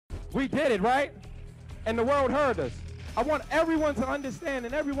We did it, right? And the world heard us. I want everyone to understand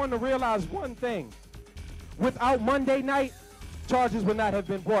and everyone to realize one thing. Without Monday night, charges would not have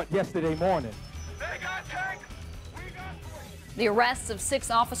been brought yesterday morning. They got tanks. We got tanks. The arrests of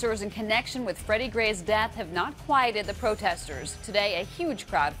 6 officers in connection with Freddie Gray's death have not quieted the protesters. Today, a huge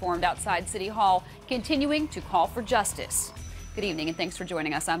crowd formed outside City Hall, continuing to call for justice. Good evening and thanks for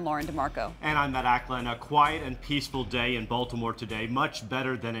joining us. I'm Lauren DeMarco. And I'm Matt Ackland. A quiet and peaceful day in Baltimore today, much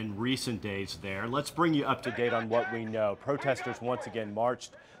better than in recent days there. Let's bring you up to date on what we know. Protesters once again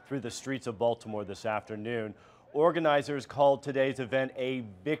marched through the streets of Baltimore this afternoon. Organizers called today's event a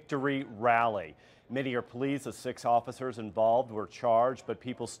victory rally. Many are pleased the 6 officers involved were charged, but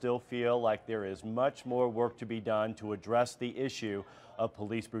people still feel like there is much more work to be done to address the issue of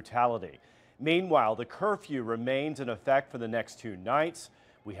police brutality. Meanwhile, the curfew remains in effect for the next 2 nights.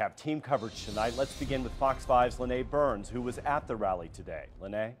 We have team coverage tonight. Let's begin with Fox 5's Lene Burns, who was at the rally today.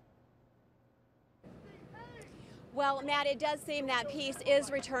 Lene? Well, Matt, it does seem that peace is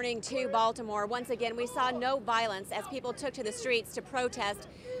returning to Baltimore. Once again, we saw no violence as people took to the streets to protest.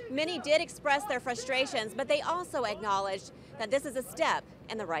 Many did express their frustrations, but they also acknowledged that this is a step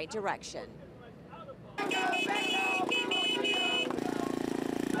in the right direction.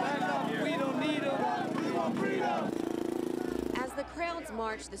 As the crowds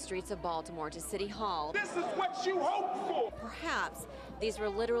marched the streets of Baltimore to City Hall, This is what you hoped for. perhaps these were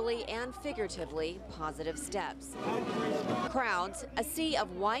literally and figuratively positive steps. Crowds, a sea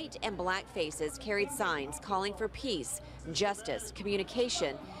of white and black faces, carried signs calling for peace, justice,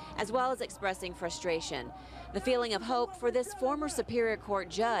 communication, as well as expressing frustration. The feeling of hope for this former Superior Court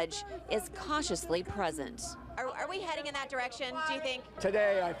judge is cautiously present. Are we heading in that direction, do you think?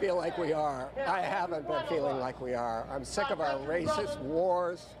 Today, I feel like we are. I haven't been feeling like we are. I'm sick of our racist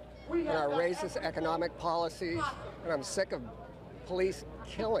wars and our racist economic policies, and I'm sick of police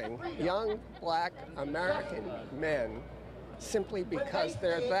killing young black American men simply because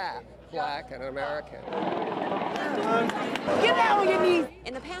they're that black and American. Get down on your knees!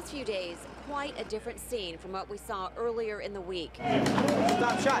 In the past few days, quite a different scene from what we saw earlier in the week.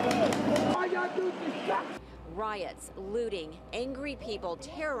 Stop shot! Riots, looting, angry people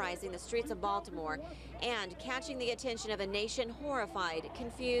terrorizing the streets of Baltimore, and catching the attention of a nation horrified,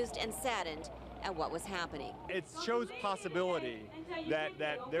 confused, and saddened at what was happening. It shows possibility that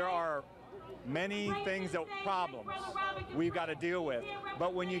there are many things, problems we've got to deal with.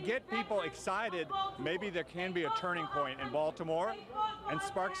 But when you get people excited, maybe there can be a turning point in Baltimore and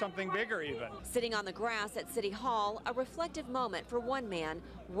spark something bigger even. Sitting on the grass at City Hall, a reflective moment for one man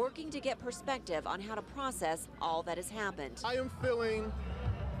working to get perspective on how to process all that has happened. I am feeling,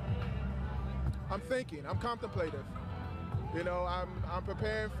 I'm thinking, I'm contemplative. You know, I'm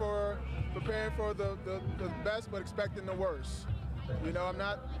preparing for the best, but expecting the worst. You know, I'm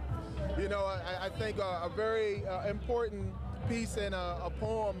not, you know, I think a very important piece in a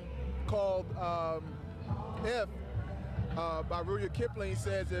poem called If by Rudyard Kipling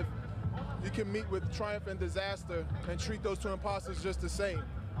says, if you can meet with triumph and disaster and treat those 2 imposters just the same.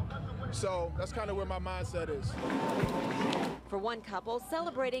 So that's kind of where my mindset is. For one couple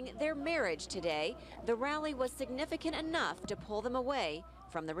celebrating their marriage today, the rally was significant enough to pull them away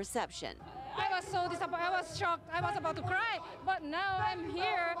from the reception. I was so disappointed. I was shocked. I was about to cry. But now I'm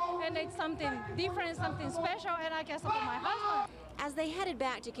here, and it's something different, something special, and I can support my husband. As they headed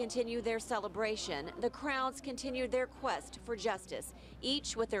back to continue their celebration, the crowds continued their quest for justice,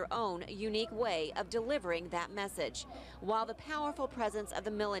 each with their own unique way of delivering that message. While the powerful presence of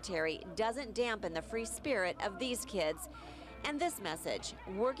the military doesn't dampen the free spirit of these kids, and this message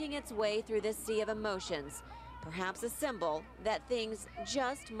working its way through this sea of emotions, perhaps a symbol that things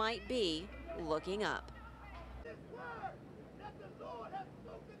just might be looking up.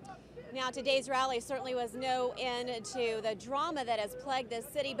 Now, today's rally certainly was no end to the drama that has plagued this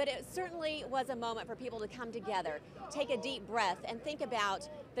city, but it certainly was a moment for people to come together, take a deep breath, and think about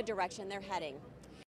the direction they're heading.